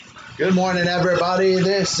Good morning, everybody.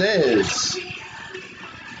 This is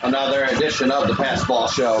another edition of the Passball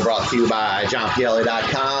Show brought to you by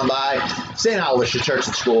JohnPLA.com, by St. Aloysius Church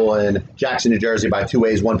and School in Jackson, New Jersey, by Two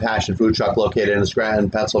Ways, One Passion Food Truck located in Scranton,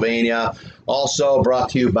 Pennsylvania. Also brought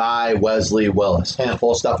to you by Wesley Willis.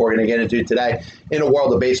 Handful of stuff we're going to get into today in the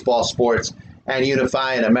world of baseball, sports, and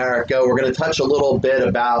unifying America. We're going to touch a little bit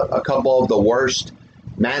about a couple of the worst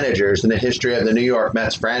managers in the history of the New York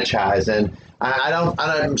Mets franchise. And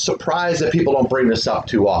I'm surprised that people don't bring this up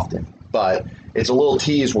too often, but it's a little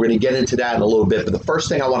tease. We're going to get into that in a little bit. But the first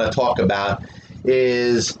thing I want to talk about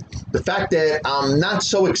is the fact that I'm not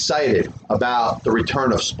so excited about the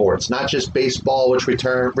return of sports, not just baseball, which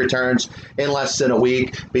returns in less than a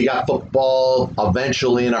week, but you got football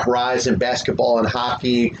eventually in the horizon, basketball and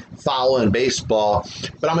hockey following baseball.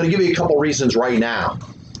 But I'm going to give you a couple reasons right now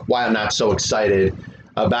why I'm not so excited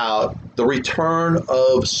about the return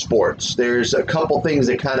of sports. There's a couple things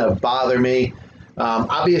that kind of bother me.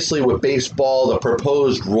 Obviously, with baseball, the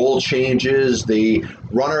proposed rule changes, the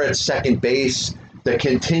runner at second base, the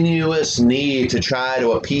continuous need to try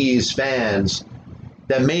to appease fans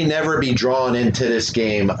that may never be drawn into this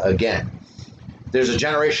game again. There's a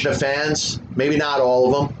generation of fans, maybe not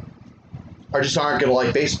all of them, aren't going to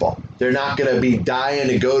like baseball. They're not going to be dying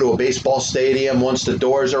to go to a baseball stadium once the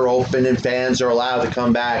doors are open and fans are allowed to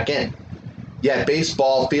come back in. Yet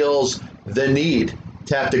baseball feels the need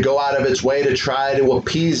to have to go out of its way to try to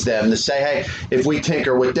appease them, to say, hey, if we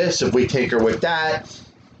tinker with this, if we tinker with that,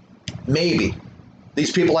 maybe.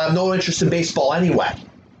 These people have no interest in baseball anyway,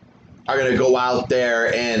 are going to go out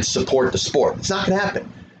there and support the sport. It's not going to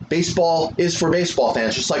happen. Baseball is for baseball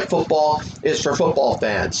fans, just like football is for football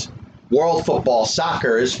fans. World football,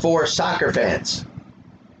 soccer is for soccer fans.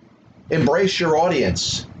 Embrace your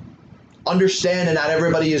audience. Understand that not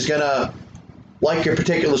everybody is going to like your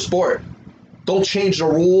particular sport. Don't change the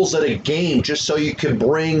rules of a game just so you can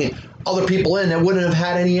bring other people in that wouldn't have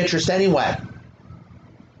had any interest anyway.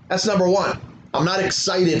 That's number one. I'm not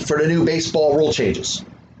excited for the new baseball rule changes.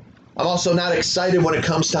 I'm also not excited when it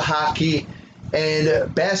comes to hockey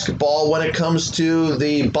and basketball, when it comes to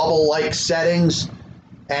the bubble-like settings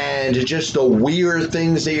and just the weird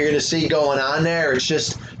things that you're going to see going on there. It's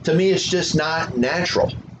just, to me, it's just not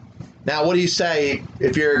natural. Now, what do you say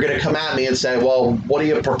if you're going to come at me and say, well, what do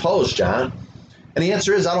you propose, John? And the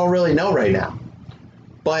answer is, I don't really know right now.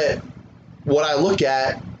 But what I look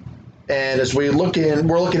at, and as we're looking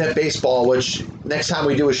at baseball, which next time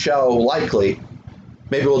we do a show, likely,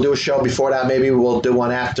 maybe we'll do a show before that, maybe we'll do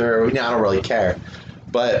one after, I don't really care.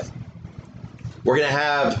 But we're going to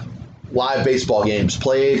have live baseball games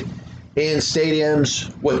played in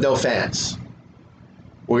stadiums with no fans.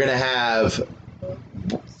 We're going to have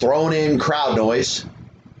thrown in crowd noise.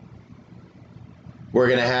 We're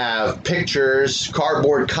going to have pictures,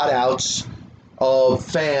 cardboard cutouts of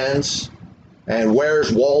fans, and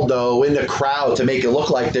where's Waldo in the crowd to make it look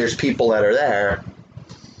like there's people that are there.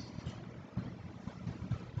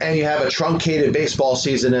 And you have a truncated baseball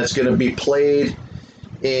season that's going to be played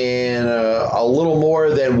in a little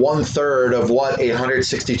more than 1/3 of what a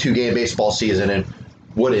 162-game baseball season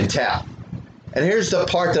would entail. And here's the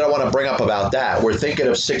part that I want to bring up about that. We're thinking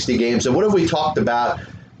of 60 games, and what have we talked about?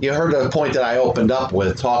 You heard the point that I opened up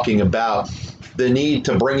with, talking about the need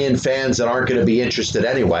to bring in fans that aren't going to be interested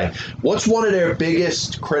anyway. What's one of their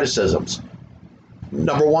biggest criticisms?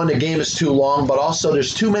 Number one, the game is too long, but also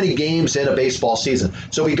there's too many games in a baseball season.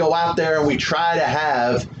 So we go out there and we try to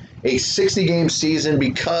have a 60-game season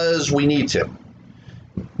because we need to.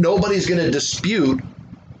 Nobody's going to dispute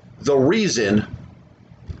the reason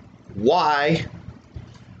why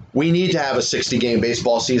we need to have a 60-game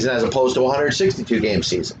baseball season as opposed to a 162-game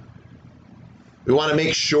season. We want to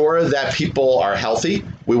make sure that people are healthy.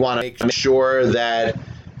 We want to make sure that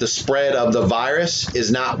the spread of the virus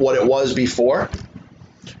is not what it was before.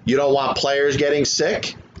 You don't want players getting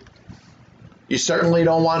sick. You certainly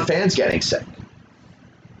don't want fans getting sick.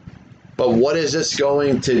 But what is this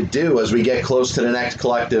going to do as we get close to the next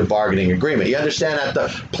collective bargaining agreement? You understand that the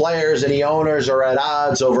players and the owners are at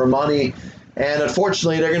odds over money, and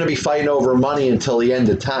unfortunately they're going to be fighting over money until the end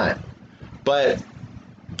of time. But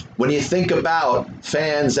when you think about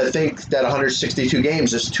fans that think that 162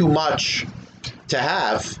 games is too much to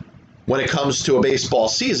have when it comes to a baseball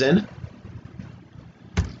season,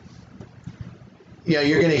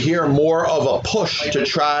 you're going to hear more of a push to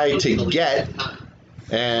try to get.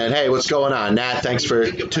 And hey, what's going on, Nat? Thanks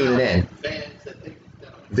for tuning in.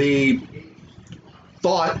 The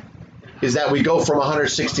thought is that we go from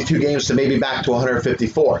 162 games to maybe back to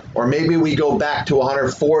 154. Or maybe we go back to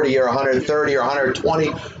 140 or 130 or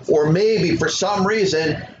 120. Or maybe for some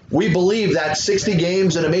reason we believe that 60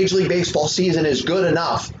 games in a Major League Baseball season is good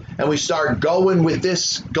enough, and we start going with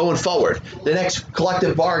this going forward, the next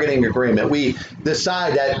collective bargaining agreement, we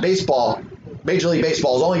decide that Major League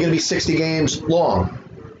Baseball is only going to be 60 games long,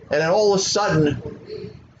 and then all of a sudden,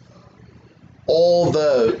 all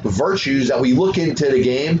the virtues that we look into the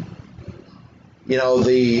game,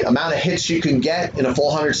 the amount of hits you can get in a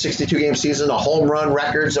full 162-game season, the home run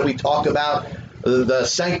records that we talk about, the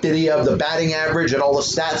sanctity of the batting average, and all the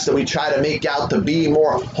stats that we try to make out to be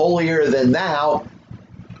more holier than thou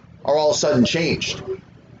are all of a sudden changed.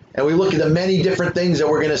 And we look at the many different things that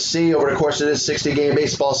we're going to see over the course of this 60-game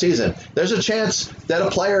baseball season. There's a chance that a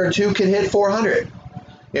player or two can hit 400.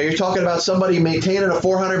 You're talking about somebody maintaining a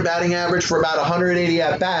 400 batting average for about 180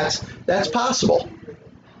 at-bats. That's possible.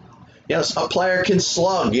 A player can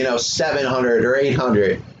slug, 700 or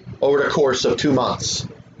 800 over the course of 2 months.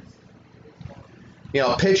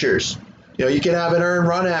 Pitchers, you can have an earned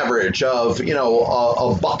run average of,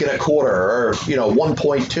 a buck and a quarter or,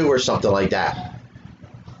 1.2 or something like that.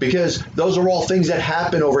 Because those are all things that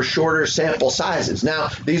happen over shorter sample sizes. Now,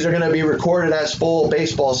 these are going to be recorded as full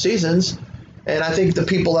baseball seasons. And I think the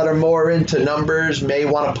people that are more into numbers may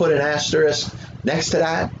want to put an asterisk next to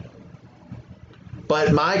that.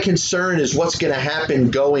 But my concern is what's going to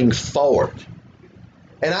happen going forward.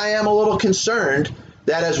 And I am a little concerned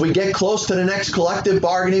that as we get close to the next collective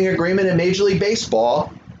bargaining agreement in Major League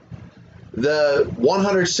Baseball, the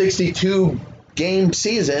 162-game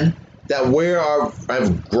season that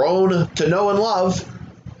have grown to know and love,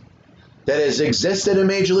 that has existed in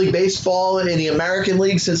Major League Baseball and in the American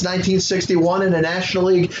League since 1961 and the National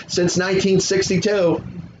League since 1962,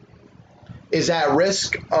 is at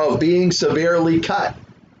risk of being severely cut.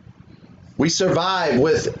 We survived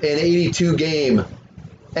with an 82-game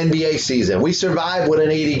NBA season. We survived with an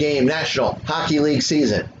 80-game National Hockey League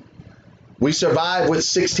season. We survived with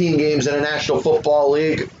 16 games in a National Football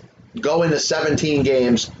League, going to 17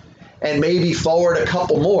 games, and maybe forward a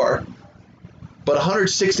couple more. But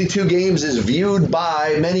 162 games is viewed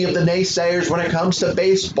by many of the naysayers when it comes to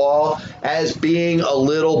baseball as being a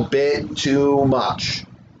little bit too much.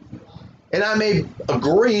 And I may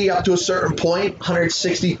agree up to a certain point.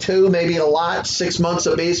 162, maybe a lot. 6 months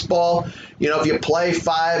of baseball. If you play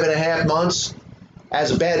 5.5 months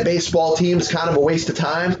as a bad baseball team, it's kind of a waste of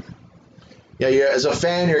time. As a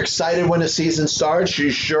fan, you're excited when the season starts.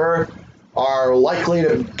 You sure are likely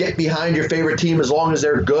to get behind your favorite team as long as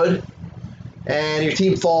they're good. And your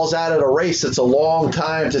team falls out of the race. It's a long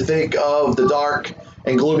time to think of the dark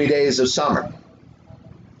and gloomy days of summer.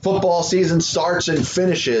 Football season starts and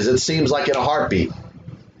finishes, it seems like, in a heartbeat.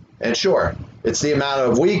 And sure, it's the amount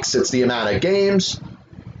of weeks, it's the amount of games.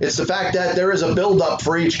 It's the fact that there is a build-up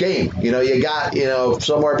for each game. You got,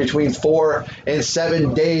 somewhere between 4 and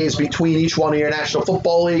 7 days between each one of your National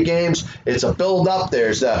Football League games. It's a build-up.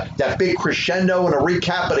 There's that big crescendo and a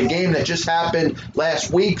recap of the game that just happened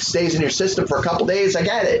last week, stays in your system for a couple days. I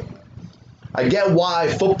get it. I get why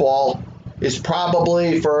football is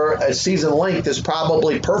probably, for a season length, is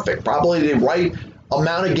probably perfect. Probably the right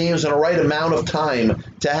amount of games and the right amount of time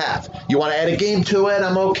to have. You want to add a game to it,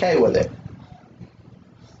 I'm okay with it.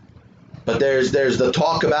 But there's the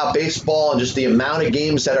talk about baseball and just the amount of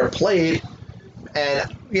games that are played.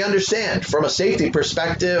 And you understand, from a safety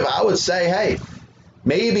perspective, I would say, hey,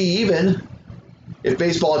 maybe even if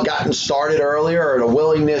baseball had gotten started earlier or the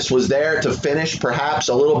willingness was there to finish perhaps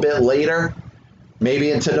a little bit later,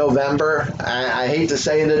 maybe into November. I hate to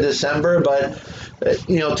say into December, but,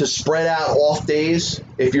 to spread out off days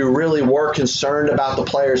if you really were concerned about the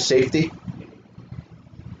player's safety.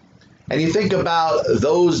 And you think about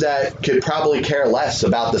those that could probably care less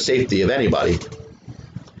about the safety of anybody.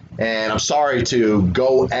 And I'm sorry to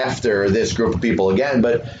go after this group of people again,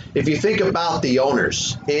 but if you think about the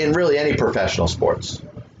owners in really any professional sports,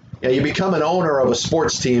 you become an owner of a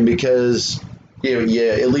sports team because you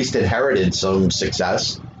at least inherited some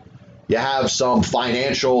success. You have some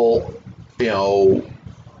financial,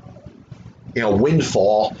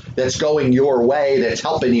 windfall that's going your way, that's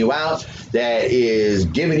helping you out, that is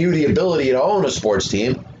giving you the ability to own a sports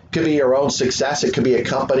team. It could be your own success. It could be a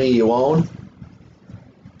company you own.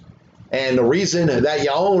 And the reason that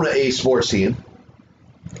you own a sports team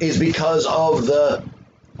is because of the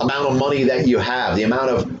amount of money that you have, the amount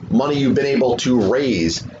of money you've been able to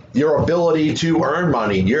raise, your ability to earn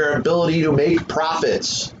money, your ability to make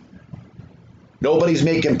profits. Nobody's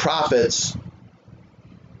making profits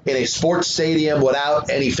in a sports stadium without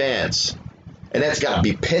any fans. And that's got to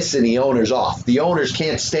be pissing the owners off. The owners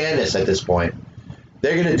can't stand this at this point.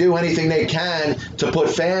 They're going to do anything they can to put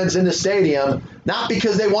fans in the stadium, not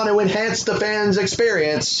because they want to enhance the fans'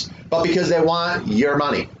 experience, but because they want your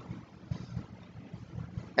money.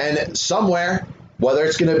 And somewhere, whether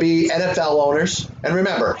it's going to be NFL owners, and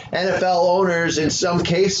remember, NFL owners in some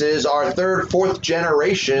cases are third, fourth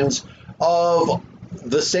generations of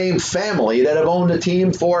the same family that have owned the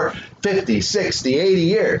team for 50, 60, 80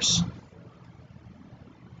 years.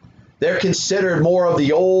 They're considered more of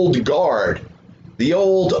the old guard, the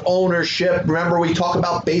old ownership. Remember, we talk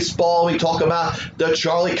about baseball, we talk about the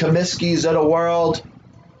Charlie Comiskeys of the world,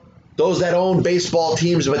 those that owned baseball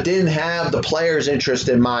teams but didn't have the players' interest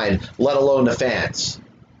in mind, let alone the fans.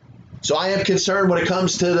 So I am concerned when it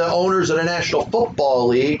comes to the owners of the National Football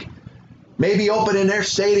League, maybe opening their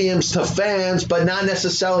stadiums to fans, but not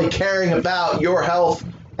necessarily caring about your health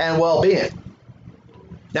and well-being.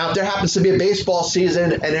 Now, if there happens to be a baseball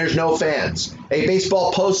season and there's no fans, a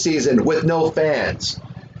baseball postseason with no fans,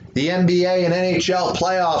 the NBA and NHL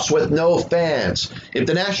playoffs with no fans, if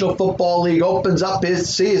the National Football League opens up its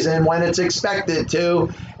season when it's expected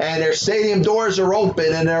to, and their stadium doors are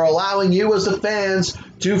open and they're allowing you as the fans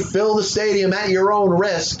to fill the stadium at your own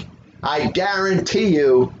risk, I guarantee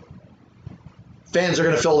you fans are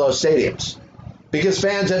going to fill those stadiums. Because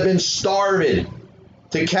fans have been starved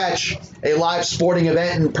to catch a live sporting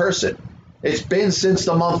event in person. It's been since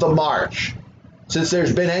the month of March, since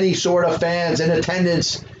there's been any sort of fans in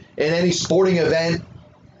attendance in any sporting event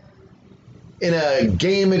in a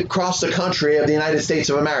game across the country of the United States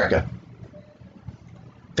of America.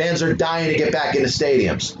 Fans are dying to get back into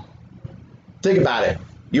stadiums. Think about it.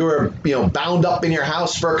 You were, bound up in your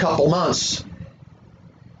house for a couple months.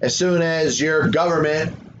 As soon as your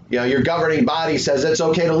government, your governing body says it's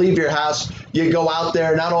okay to leave your house, you go out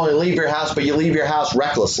there, not only leave your house, but you leave your house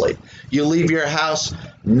recklessly. You leave your house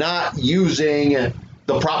not using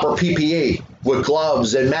the proper PPE with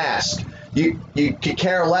gloves and masks. You could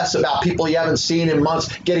care less about people you haven't seen in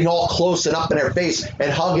months getting all close and up in their face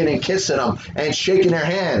and hugging and kissing them and shaking their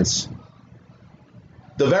hands.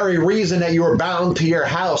 The very reason that you were bound to your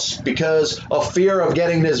house because of fear of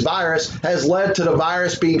getting this virus has led to the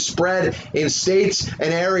virus being spread in states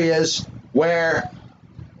and areas where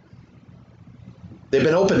they've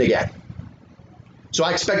been opened again. So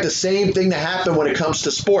I expect the same thing to happen when it comes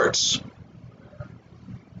to sports.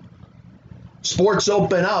 Sports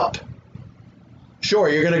open up. Sure,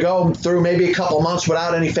 you're going to go through maybe a couple months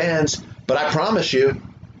without any fans, but I promise you,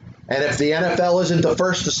 and if the NFL isn't the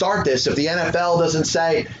first to start this, if the NFL doesn't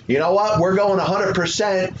say, you know what, we're going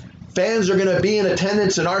 100%, fans are going to be in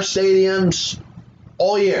attendance in our stadiums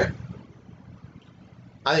all year,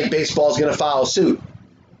 I think baseball is going to follow suit.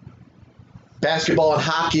 Basketball and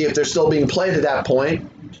hockey, if they're still being played at that point,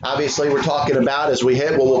 obviously we're talking about as we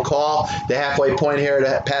hit what we'll call the halfway point here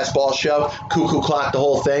at the Pass Ball Show, cuckoo clock the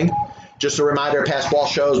whole thing. Just a reminder, Pass Ball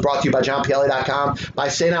Show is brought to you by JohnPielli.com, by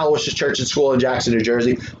St. Aloysius Church and School in Jackson, New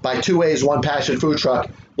Jersey, by Two Ways, One Passion Food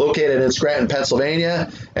Truck, located in Scranton,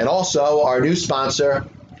 Pennsylvania, and also our new sponsor,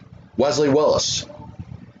 Wesley Willis.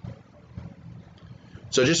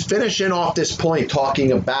 So just finishing off this point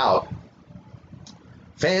talking about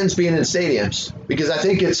fans being in stadiums, because I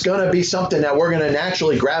think it's going to be something that we're going to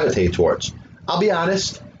naturally gravitate towards. I'll be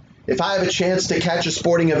honest, if I have a chance to catch a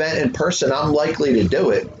sporting event in person, I'm likely to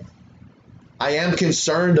do it. I am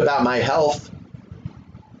concerned about my health,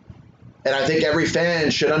 and I think every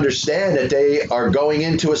fan should understand that they are going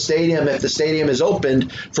into a stadium, if the stadium is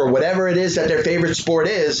opened, for whatever it is that their favorite sport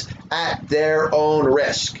is, at their own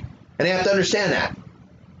risk. And they have to understand that.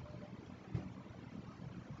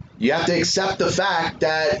 You have to accept the fact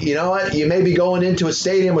that, you know what, you may be going into a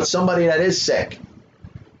stadium with somebody that is sick.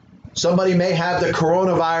 Somebody may have the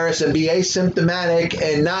coronavirus and be asymptomatic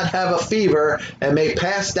and not have a fever and may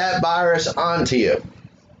pass that virus on to you.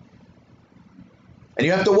 And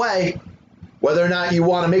you have to weigh whether or not you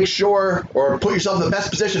want to make sure or put yourself in the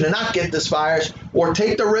best position to not get this virus, or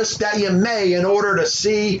take the risk that you may in order to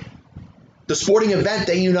see the sporting event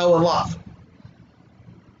that you know and love.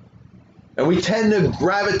 And we tend to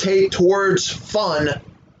gravitate towards fun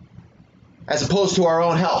as opposed to our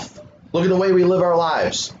own health. Look at the way we live our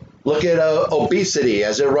lives. Look at obesity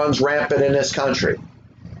as it runs rampant in this country.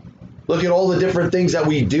 Look at all the different things that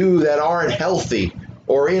we do that aren't healthy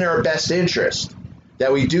or in our best interest,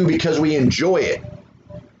 that we do because we enjoy it,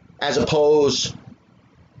 as opposed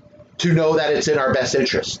to know that it's in our best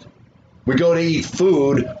interest. We go to eat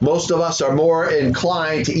food. Most of us are more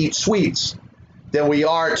inclined to eat sweets than we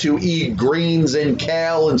are to eat greens and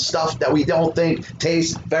kale and stuff that we don't think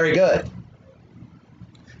tastes very good.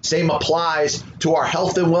 Same applies to our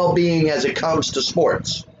health and well-being as it comes to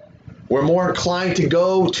sports. We're more inclined to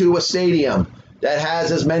go to a stadium that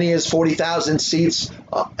has as many as 40,000 seats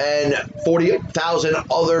and 40,000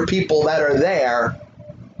 other people that are there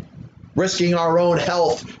risking our own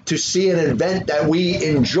health to see an event that we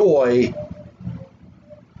enjoy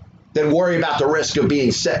than worry about the risk of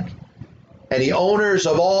being sick. And the owners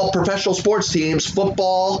of all professional sports teams,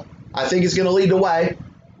 football, I think is going to lead the way.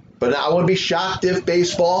 But I wouldn't be shocked if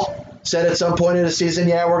baseball said at some point in the season,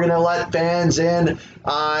 yeah, we're going to let fans in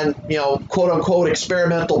on, quote unquote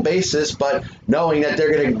experimental basis, but knowing that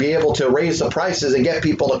they're going to be able to raise the prices and get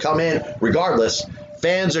people to come in regardless.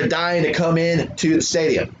 Fans are dying to come in to the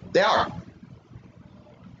stadium. They are.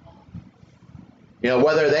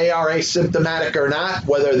 Whether they are asymptomatic or not,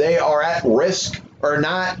 whether they are at risk or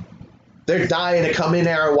not, they're dying to come in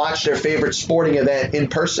there and watch their favorite sporting event in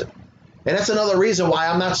person. And that's another reason why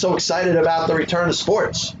I'm not so excited about the return of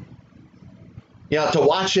sports. To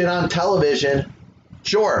watch it on television,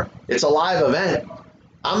 sure, it's a live event.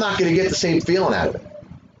 I'm not going to get the same feeling out of it.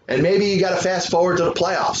 And maybe you got to fast forward to the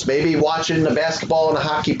playoffs. Maybe watching the basketball and the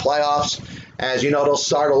hockey playoffs, as they'll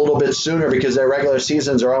start a little bit sooner because their regular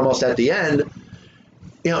seasons are almost at the end.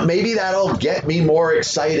 Maybe that'll get me more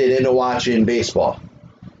excited into watching baseball.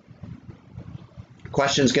 The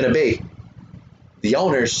question's going to be, the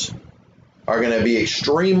owners are going to be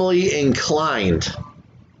extremely inclined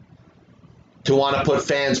to want to put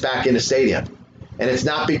fans back in the stadium. And it's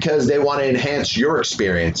not because they want to enhance your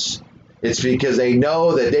experience. It's because they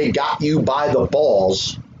know that they got you by the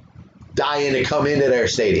balls dying to come into their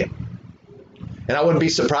stadium. And I wouldn't be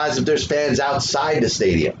surprised if there's fans outside the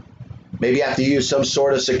stadium. Maybe you have to use some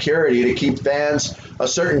sort of security to keep fans a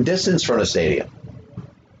certain distance from the stadium.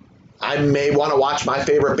 I may want to watch my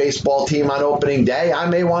favorite baseball team on opening day. I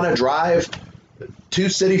may want to drive to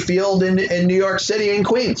Citi Field in New York City in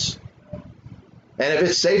Queens. And if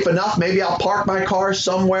it's safe enough, maybe I'll park my car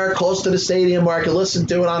somewhere close to the stadium where I can listen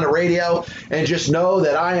to it on the radio and just know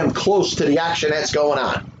that I am close to the action that's going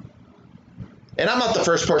on. And I'm not the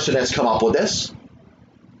first person that's come up with this.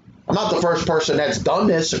 I'm not the first person that's done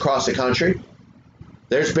this across the country.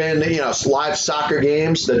 There's been, live soccer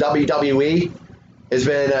games. The WWE has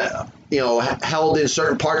been, held in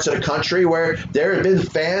certain parts of the country where there have been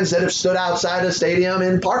fans that have stood outside the stadium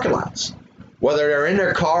in parking lots. Whether they're in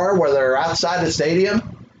their car, whether they're outside the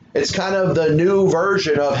stadium, it's kind of the new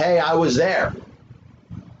version of, hey, I was there.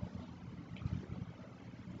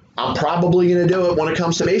 I'm probably going to do it when it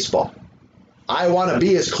comes to baseball. I want to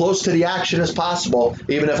be as close to the action as possible,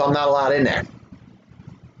 even if I'm not allowed in there.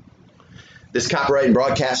 This copyright and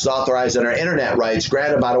broadcast is authorized under internet rights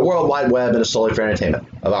granted by the World Wide Web and is solely for entertainment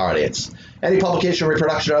of our audience. Any publication,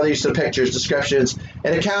 reproduction, or other use of the pictures, descriptions,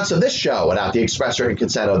 and accounts of this show without the express written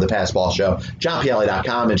consent of the Passball Show,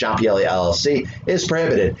 JohnPielli.com, and John Pielli LLC is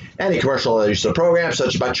prohibited. Any commercial or use of the program,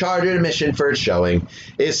 such as by charge or admission for its showing,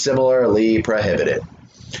 is similarly prohibited.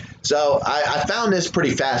 So I found this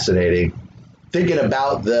pretty fascinating, thinking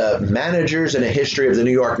about the managers and the history of the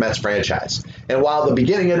New York Mets franchise. And while the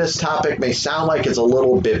beginning of this topic may sound like it's a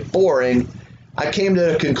little bit boring, I came to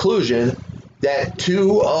the conclusion that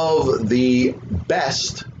two of the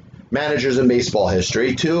best managers in baseball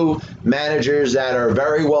history, two managers that are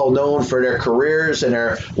very well known for their careers and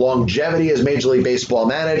their longevity as Major League Baseball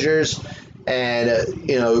managers, and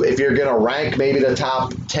if you're going to rank maybe the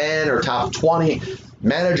top 10 or top 20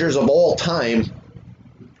 managers of all time,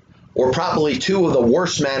 or probably two of the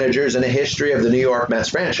worst managers in the history of the New York Mets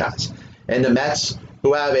franchise. And the Mets,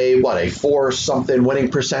 who have a 4-something winning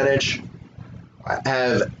percentage,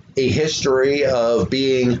 have a history of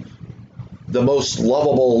being the most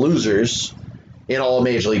lovable losers in all of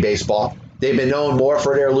Major League Baseball. They've been known more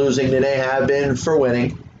for their losing than they have been for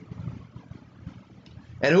winning.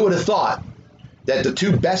 And who would have thought that the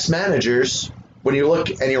two best managers, when you look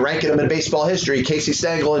and you're ranking them in baseball history, Casey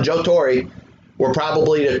Stengel and Joe Torre, were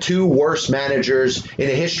probably the two worst managers in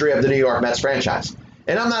the history of the New York Mets franchise.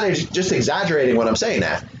 And I'm not just exaggerating when I'm saying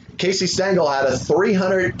that. Casey Stengel had a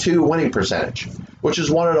 .302 winning percentage, which is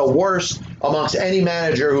one of the worst amongst any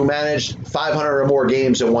manager who managed 500 or more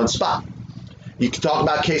games in one spot. You can talk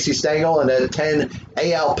about Casey Stengel and the 10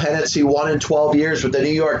 AL pennants he won in 12 years with the New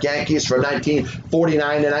York Yankees from 1949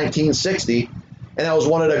 to 1960. And that was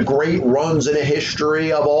one of the great runs in the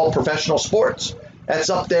history of all professional sports. That's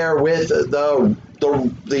up there with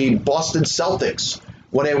the Boston Celtics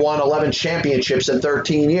when they won 11 championships in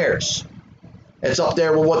 13 years. It's up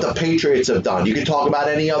there with what the Patriots have done. You can talk about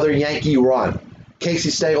any other Yankee run. Casey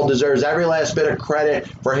Stengel deserves every last bit of credit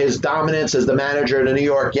for his dominance as the manager of the New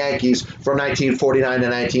York Yankees from 1949 to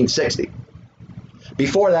 1960.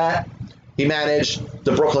 Before that, he managed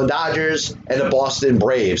the Brooklyn Dodgers and the Boston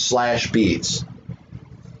Braves /Bees.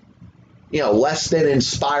 Less than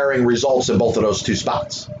inspiring results in both of those two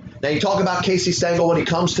spots. Now, you talk about Casey Stengel when he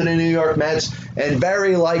comes to the New York Mets and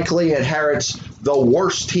very likely inherits the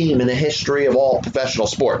worst team in the history of all professional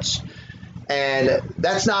sports. And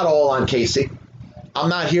that's not all on Casey. I'm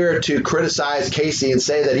not here to criticize Casey and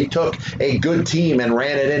say that he took a good team and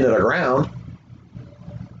ran it into the ground.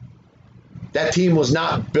 That team was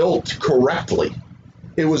not built correctly.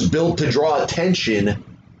 It was built to draw attention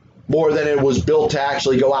more than it was built to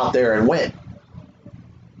actually go out there and win.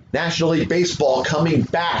 National League Baseball coming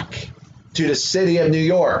back to the city of New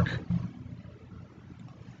York.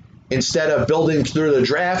 Instead of building through the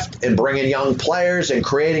draft and bringing young players and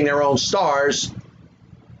creating their own stars,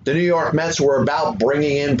 the New York Mets were about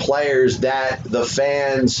bringing in players that the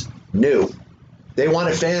fans knew. They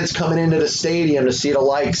wanted fans coming into the stadium to see the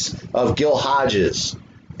likes of Gil Hodges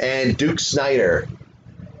and Duke Snider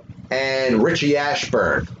and Richie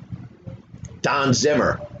Ashburn, Don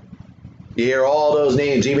Zimmer. You hear all those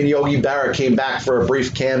names. Even Yogi Berra came back for a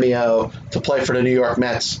brief cameo to play for the New York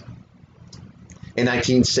Mets in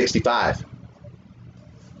 1965.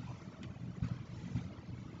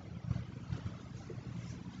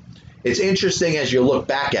 It's interesting as you look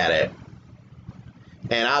back at it.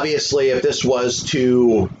 And obviously, if this was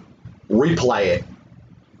to replay it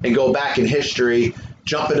and go back in history,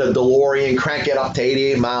 jump in a DeLorean, crank it up to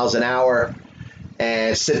 88 miles an hour,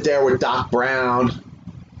 and sit there with Doc Brown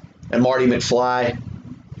and Marty McFly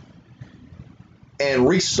and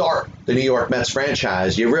restart the New York Mets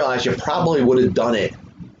franchise, you realize you probably would have done it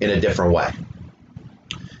in a different way.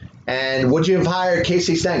 And would you have hired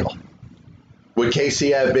Casey Stengel? Would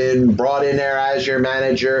Casey have been brought in there as your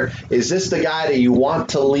manager? Is this the guy that you want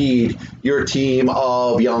to lead your team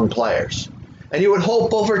of young players? And you would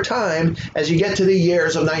hope over time, as you get to the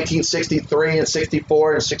years of 1963 and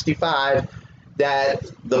 64 and 65, that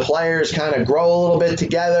the players kind of grow a little bit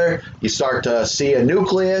together. You start to see a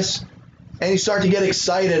nucleus, and you start to get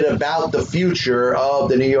excited about the future of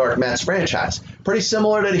the New York Mets franchise. Pretty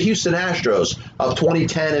similar to the Houston Astros of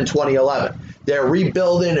 2010 and 2011. They're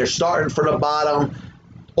rebuilding, they're starting from the bottom.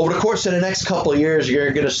 Over the course of the next couple of years,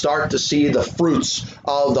 you're going to start to see the fruits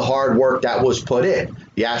of the hard work that was put in.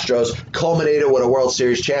 The Astros culminated with a World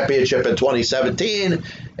Series championship in 2017,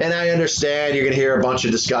 and I understand you're going to hear a bunch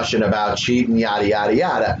of discussion about cheating, yada, yada,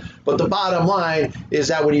 yada. But the bottom line is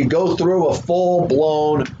that when you go through a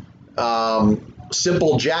full-blown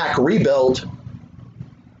Simple Jack rebuild,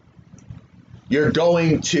 you're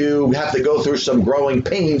going to have to go through some growing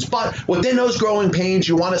pains. But within those growing pains,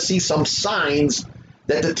 you want to see some signs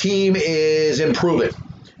that the team is improving.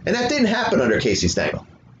 And that didn't happen under Casey Stengel.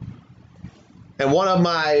 And one of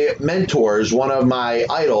my mentors, one of my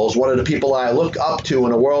idols, one of the people I look up to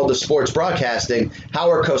in the world of sports broadcasting,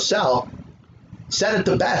 Howard Cosell, said it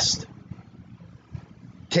the best.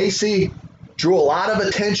 Casey drew a lot of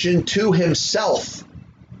attention to himself,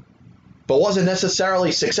 but wasn't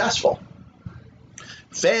necessarily successful.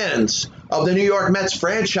 Fans of the New York Mets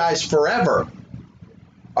franchise forever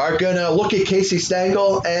are going to look at Casey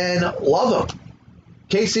Stengel and love him.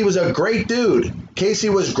 Casey was a great dude. Casey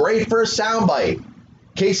was great for a soundbite.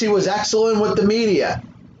 Casey was excellent with the media.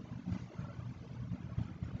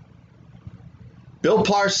 Bill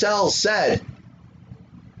Parcells said,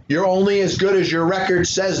 "You're only as good as your record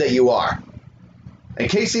says that you are." And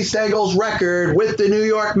Casey Stengel's record with the New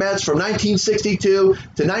York Mets from 1962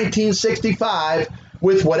 to 1965,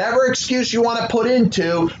 with whatever excuse you want to put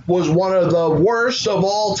into, was one of the worst of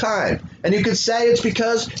all time. And you could say it's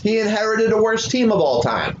because he inherited the worst team of all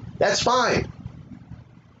time. That's fine.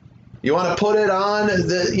 You want to put it on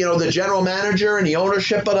the general manager and the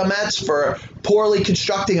ownership of the Mets for poorly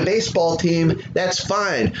constructing a baseball team, that's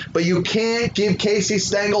fine. But you can't give Casey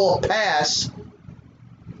Stengel a pass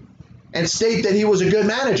and state that he was a good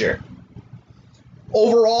manager.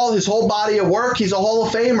 Overall, his whole body of work, he's a Hall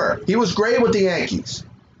of Famer. He was great with the Yankees.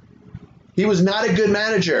 He was not a good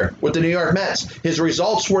manager with the New York Mets. His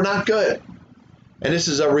results were not good. And this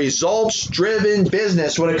is a results-driven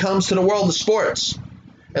business when it comes to the world of sports.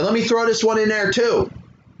 And let me throw this one in there too.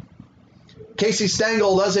 Casey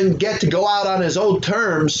Stengel doesn't get to go out on his own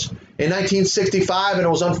terms in 1965, and it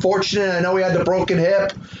was unfortunate. I know he had the broken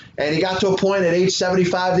hip, and he got to a point at age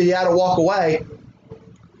 75 that he had to walk away.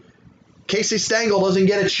 Casey Stengel doesn't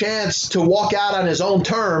get a chance to walk out on his own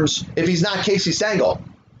terms if he's not Casey Stengel.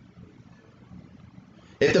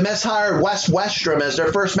 If the Mets hired Wes Westrom as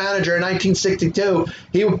their first manager in 1962,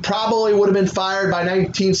 he probably would have been fired by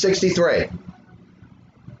 1963.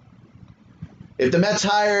 If the Mets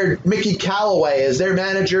hired Mickey Callaway as their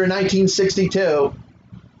manager in 1962,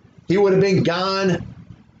 he would have been gone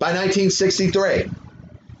by 1963.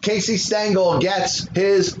 Casey Stengel gets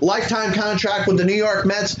his lifetime contract with the New York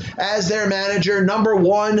Mets as their manager, number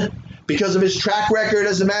one, because of his track record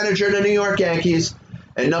as the manager of the New York Yankees,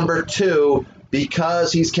 and number two,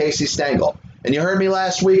 because he's Casey Stengel. And you heard me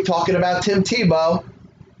last week talking about Tim Tebow.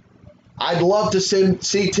 I'd love to see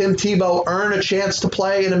Tim Tebow earn a chance to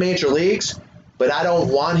play in the major leagues, but I don't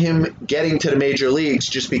want him getting to the major leagues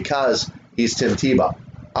just because he's Tim Tebow.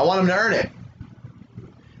 I want him to earn it.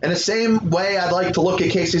 In the same way, I'd like to look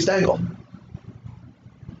at Casey Stengel.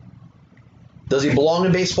 Does he belong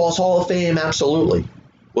in baseball's Hall of Fame? Absolutely.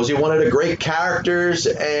 Was he one of the great characters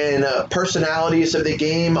and personalities of the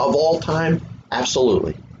game of all time?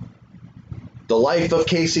 Absolutely. The life of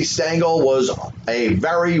Casey Stengel was a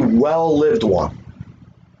very well-lived one.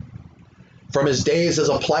 From his days as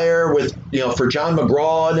a player for John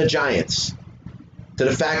McGraw and the Giants, to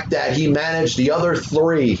the fact that he managed the other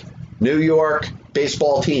 3 New York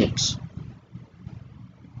baseball teams,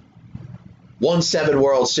 won 7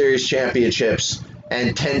 World Series championships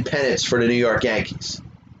and 10 pennants for the New York Yankees.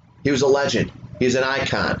 He was a legend. He was an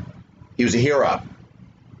icon. He was a hero.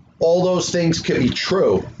 All those things could be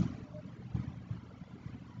true,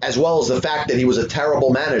 as well as the fact that he was a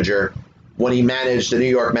terrible manager when he managed the New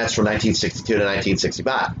York Mets from 1962 to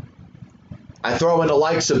 1965. I throw in the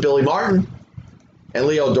likes of Billy Martin and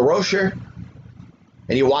Leo Durocher,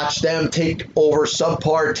 and you watch them take over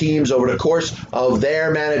subpar teams over the course of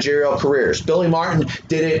their managerial careers. Billy Martin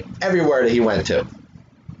did it everywhere that he went to.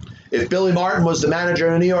 If Billy Martin was the manager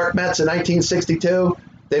of the New York Mets in 1962,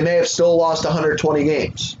 they may have still lost 120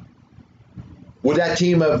 games. Would that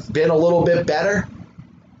team have been a little bit better?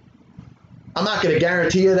 I'm not going to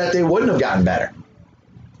guarantee you that they wouldn't have gotten better.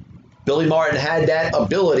 Billy Martin had that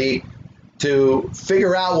ability to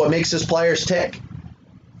figure out what makes his players tick.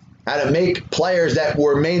 How to make players that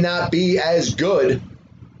may not be as good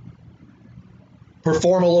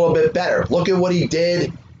perform a little bit better. Look at what he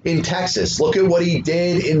did in Texas. Look at what he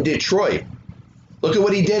did in Detroit. Look at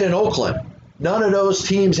what he did in Oakland. None of those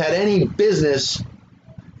teams had any business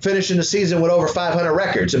finishing the season with over 500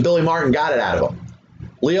 records, and Billy Martin got it out of them.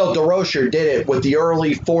 Leo Durocher did it with the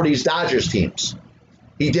early 40s Dodgers teams.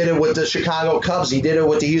 He did it with the Chicago Cubs. He did it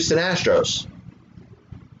with the Houston Astros.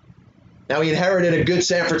 Now, he inherited a good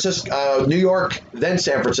New York, then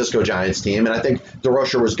San Francisco Giants team, and I think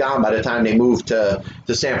Durocher was gone by the time they moved to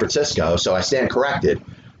San Francisco, so I stand corrected.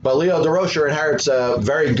 But Leo Durocher inherits a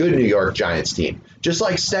very good New York Giants team, just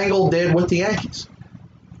like Stengel did with the Yankees.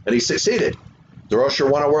 And he succeeded. Durocher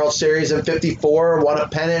won a World Series in '54, won a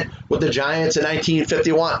pennant with the Giants in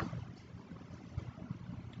 1951.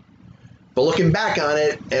 But looking back on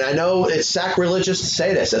it, and I know it's sacrilegious to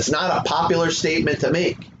say this, it's not a popular statement to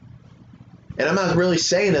make. And I'm not really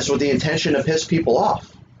saying this with the intention to piss people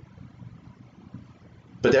off.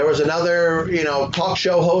 But there was another, talk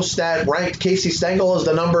show host that ranked Casey Stengel as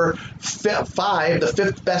the number 5, the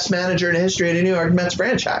 5th best manager in the history of the New York Mets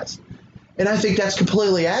franchise. And I think that's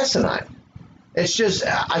completely asinine. I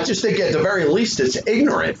just think at the very least it's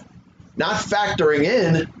ignorant, not factoring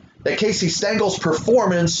in that Casey Stengel's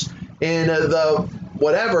performance in the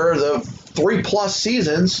 3+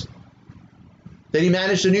 seasons that he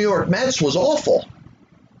managed the New York Mets was awful.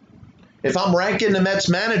 If I'm ranking the Mets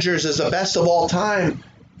managers as the best of all time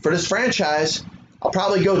for this franchise, I'll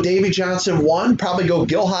probably go Davey Johnson 1, probably go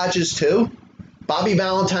Gil Hodges 2, Bobby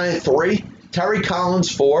Valentine 3, Terry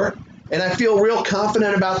Collins 4, and I feel real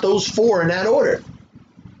confident about those 4 in that order.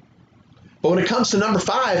 But when it comes to number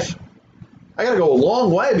 5, I got to go a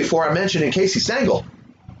long way before I mention Casey Stengel.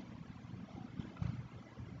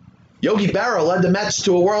 Yogi Berra led the Mets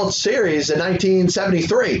to a World Series in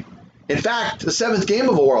 1973. In fact, the 7th game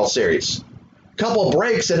of a World Series. A couple of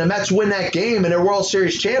breaks and the Mets win that game and they're World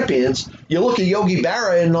Series champions. You look at Yogi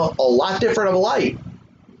Berra in a lot different of a light.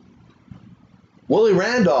 Willie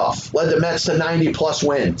Randolph led the Mets to 90-plus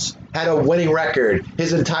wins, had a winning record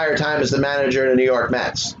his entire time as the manager of the New York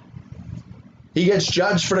Mets. He gets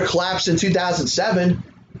judged for the collapse in 2007.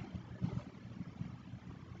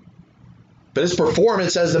 But his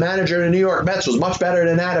performance as the manager of the New York Mets was much better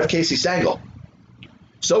than that of Casey Stengel.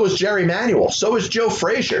 So was Jerry Manuel. So was Joe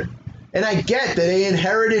Frazier. And I get that they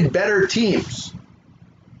inherited better teams.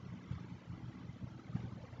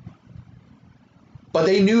 But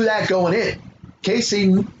they knew that going in.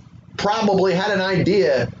 Casey probably had an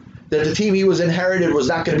idea that the team he was inherited was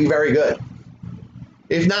not going to be very good.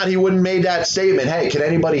 If not, he wouldn't have made that statement, hey, can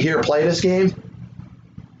anybody here play this game?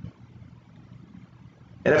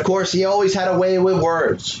 And of course, he always had a way with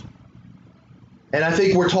words. And I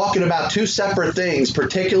think we're talking about 2 separate things,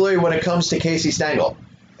 particularly when it comes to Casey Stengel.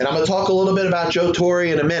 And I'm going to talk a little bit about Joe Torre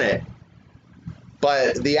in a minute.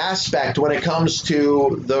 But the aspect when it comes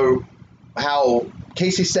to how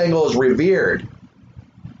Casey Stengel is revered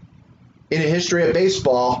in the history of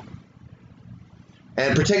baseball,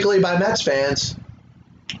 and particularly by Mets fans,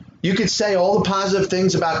 You could say all the positive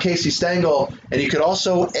things about Casey Stengel, and you could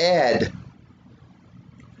also add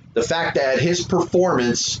the fact that his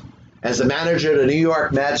performance as the manager of the New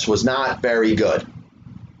York Mets was not very good.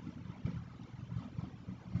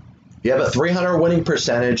 You have a .300 winning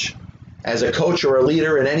percentage as a coach or a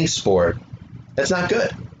leader in any sport. That's not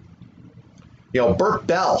good. You know, Burt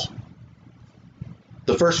Bell,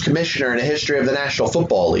 the first commissioner in the history of the National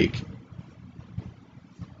Football League,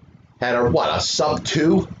 had a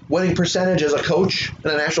sub-2 winning percentage as a coach in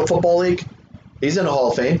the National Football League. He's in the Hall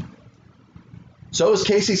of Fame. So is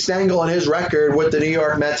Casey Stengel and his record with the New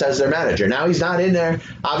York Mets as their manager. Now he's not in there.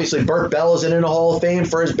 Obviously, Burt Bell isn't in the Hall of Fame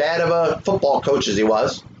for as bad of a football coach as he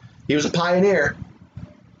was. He was a pioneer.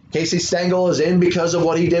 Casey Stengel is in because of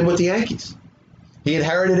what he did with the Yankees. He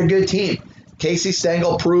inherited a good team. Casey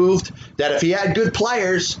Stengel proved that if he had good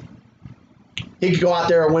players, he could go out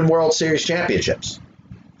there and win World Series championships.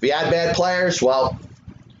 If he had bad players, well,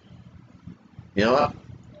 you know what?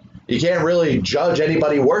 You can't really judge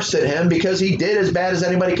anybody worse than him because he did as bad as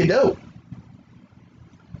anybody could do.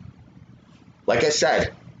 Like I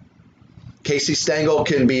said, Casey Stengel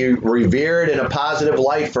can be revered in a positive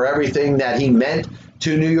light for everything that he meant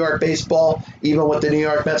to New York baseball, even with the New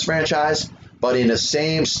York Mets franchise. But in the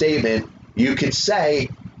same statement, you could say,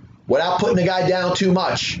 without putting the guy down too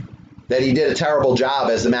much, that he did a terrible job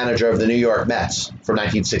as the manager of the New York Mets from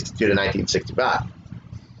 1962 to 1965.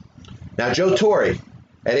 Now, Joe Torre,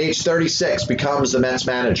 at age 36, becomes the Mets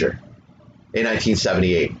manager in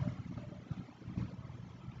 1978.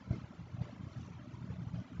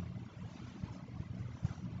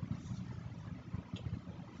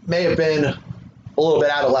 May have been a little bit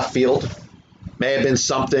out of left field. May have been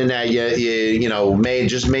something that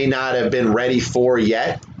may not have been ready for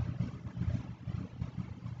yet.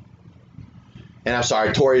 And I'm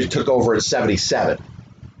sorry, Torre took over in 77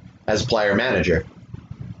 as player manager.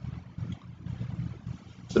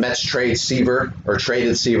 The Mets traded Seaver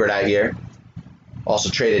that year. Also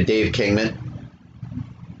traded Dave Kingman.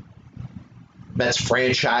 Mets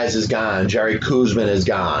franchise is gone. Jerry Koosman is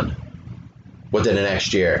gone within the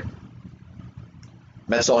next year.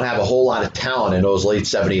 Mets don't have a whole lot of talent in those late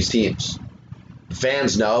 70s teams. The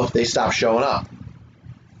fans know they stopped showing up.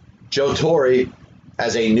 Joe Torre,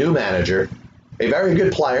 as a new manager, a very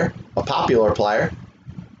good player, a popular player,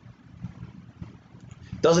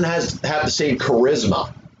 doesn't have the same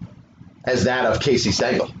charisma as that of Casey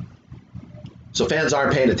Stengel. So fans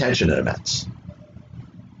aren't paying attention to the Mets.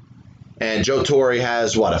 And Joe Torre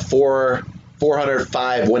has, a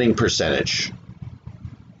 405 winning percentage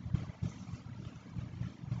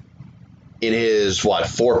in his,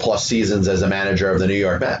 4+ seasons as a manager of the New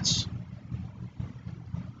York Mets.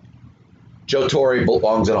 Joe Torre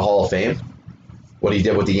belongs in a Hall of Fame. What he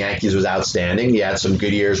did with the Yankees was outstanding. He had some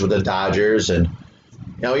good years with the Dodgers and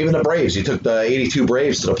even the Braves. He took the 82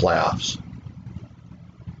 Braves to the playoffs.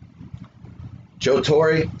 Joe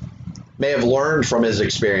Torre may have learned from his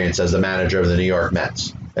experience as the manager of the New York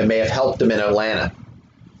Mets and may have helped him in Atlanta.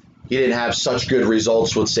 He didn't have such good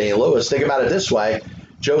results with St. Louis. Think about it this way.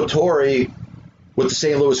 Joe Torre with the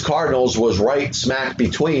St. Louis Cardinals was right smack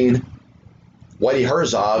between Whitey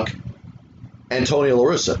Herzog and Tony La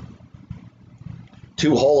Russa,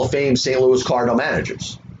 two Hall of Fame St. Louis Cardinal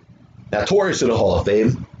managers. Now, Torre's in the Hall of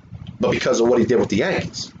Fame, but because of what he did with the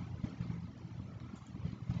Yankees.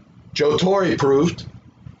 Joe Torre proved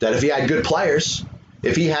that if he had good players,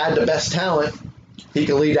 if he had the best talent, he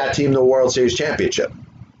could lead that team to a World Series championship.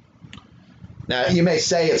 Now, you may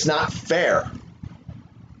say it's not fair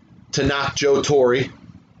to knock Joe Torre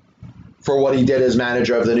for what he did as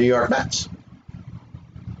manager of the New York Mets.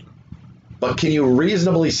 But can you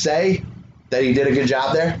reasonably say that he did a good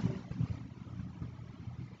job there?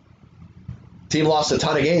 Team lost a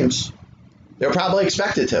ton of games. They were probably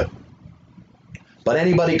expected to. But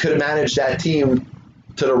anybody could have managed that team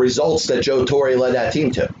to the results that Joe Torre led that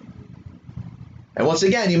team to. And once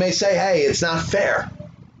again, you may say, hey, it's not fair.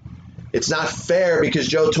 It's not fair because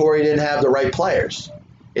Joe Torre didn't have the right players.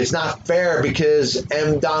 It's not fair because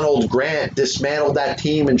M. Donald Grant dismantled that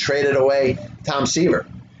team and traded away Tom Seaver.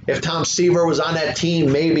 If Tom Seaver was on that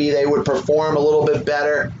team, maybe they would perform a little bit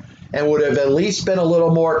better and would have at least been a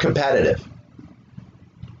little more competitive.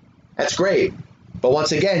 That's great. But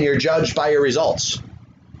once again, you're judged by your results.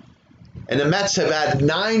 And the Mets have had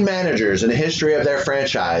 9 managers in the history of their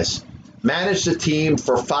franchise manage the team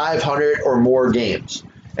for 500 or more games.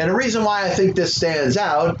 And the reason why I think this stands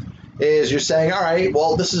out is you're saying, all right,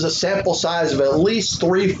 well, this is a sample size of at least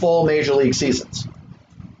 3 full Major League seasons.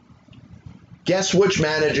 Guess which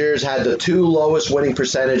managers had the 2 lowest winning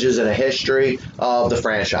percentages in the history of the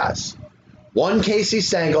franchise? One, Casey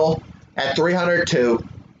Stengel at .302,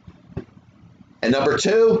 And number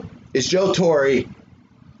 2 is Joe Torre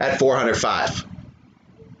at 405.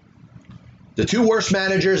 The 2 worst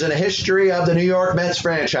managers in the history of the New York Mets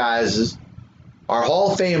franchises are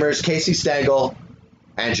Hall of Famers Casey Stengel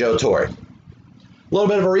and Joe Torre. A little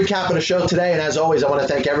bit of a recap of the show today, and as always, I want to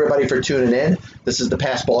thank everybody for tuning in. This is the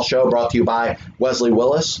Passball Show, brought to you by Wesley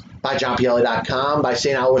Willis, by JohnPielli.com, by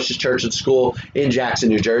St. Aloysius Church and School in Jackson,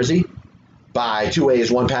 New Jersey, by Two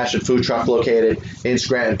Ways One Passion Food Truck located in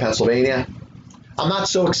Scranton, Pennsylvania. I'm not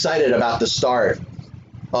so excited about the start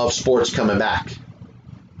of sports coming back.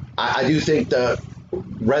 I do think the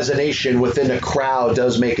resonation within the crowd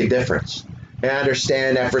does make a difference. And I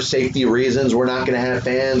understand that for safety reasons, we're not going to have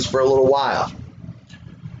fans for a little while.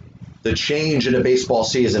 The change in the baseball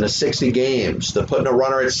season of 60 games, the putting a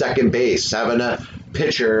runner at second base, having a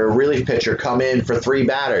relief pitcher come in for 3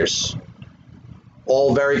 batters.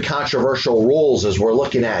 All very controversial rules as we're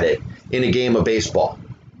looking at it in a game of baseball.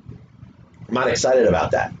 I'm not excited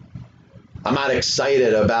about that. I'm not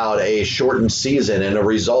excited about a shortened season and the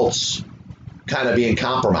results kind of being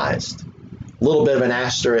compromised. A little bit of an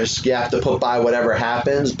asterisk you have to put by whatever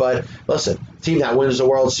happens, but listen, team that wins the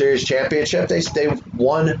World Series championship, they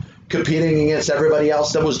won competing against everybody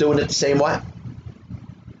else that was doing it the same way.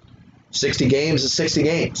 60 games is 60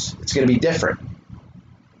 games. It's going to be different.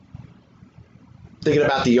 Thinking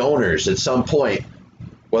about the owners at some point,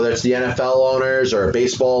 whether it's the NFL owners or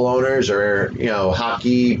baseball owners or,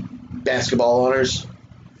 hockey, basketball owners,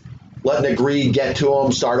 letting the greed get to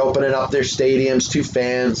them, start opening up their stadiums to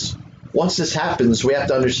fans. Once this happens, we have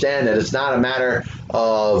to understand that it's not a matter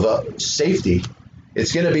of safety.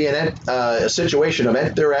 It's going to be a situation of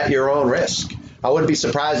enter at your own risk. I wouldn't be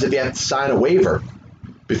surprised if you have to sign a waiver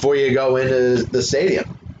before you go into the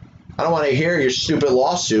stadium. I don't want to hear your stupid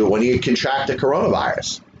lawsuit when you contract the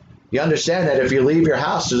coronavirus. You understand that if you leave your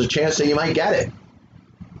house, there's a chance that you might get it.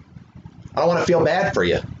 I don't want to feel bad for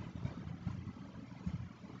you.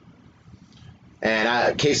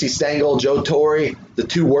 And Casey Stengel, Joe Torre, the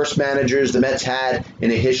 2 worst managers the Mets had in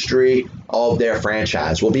the history of their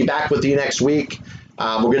franchise. We'll be back with you next week.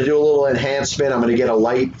 We're going to do a little enhancement. I'm going to get a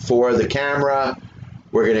light for the camera.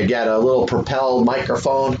 We're going to get a little propelled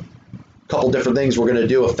microphone. A couple different things we're going to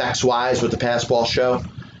do effects-wise with the Passball Show.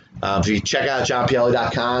 If you check out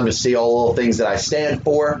JohnPielli.com to see all the little things that I stand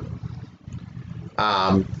for.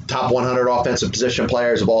 Top 100 offensive position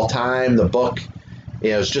players of all time. The book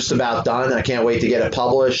is just about done. I can't wait to get it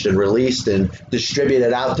published and released and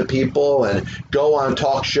distributed out to people and go on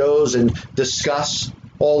talk shows and discuss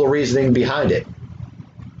all the reasoning behind it.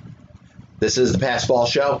 This is the Passball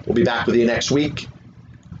Show. We'll be back with you next week.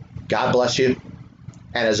 God bless you.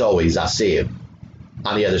 And as always, I'll see you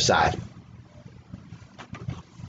on the other side.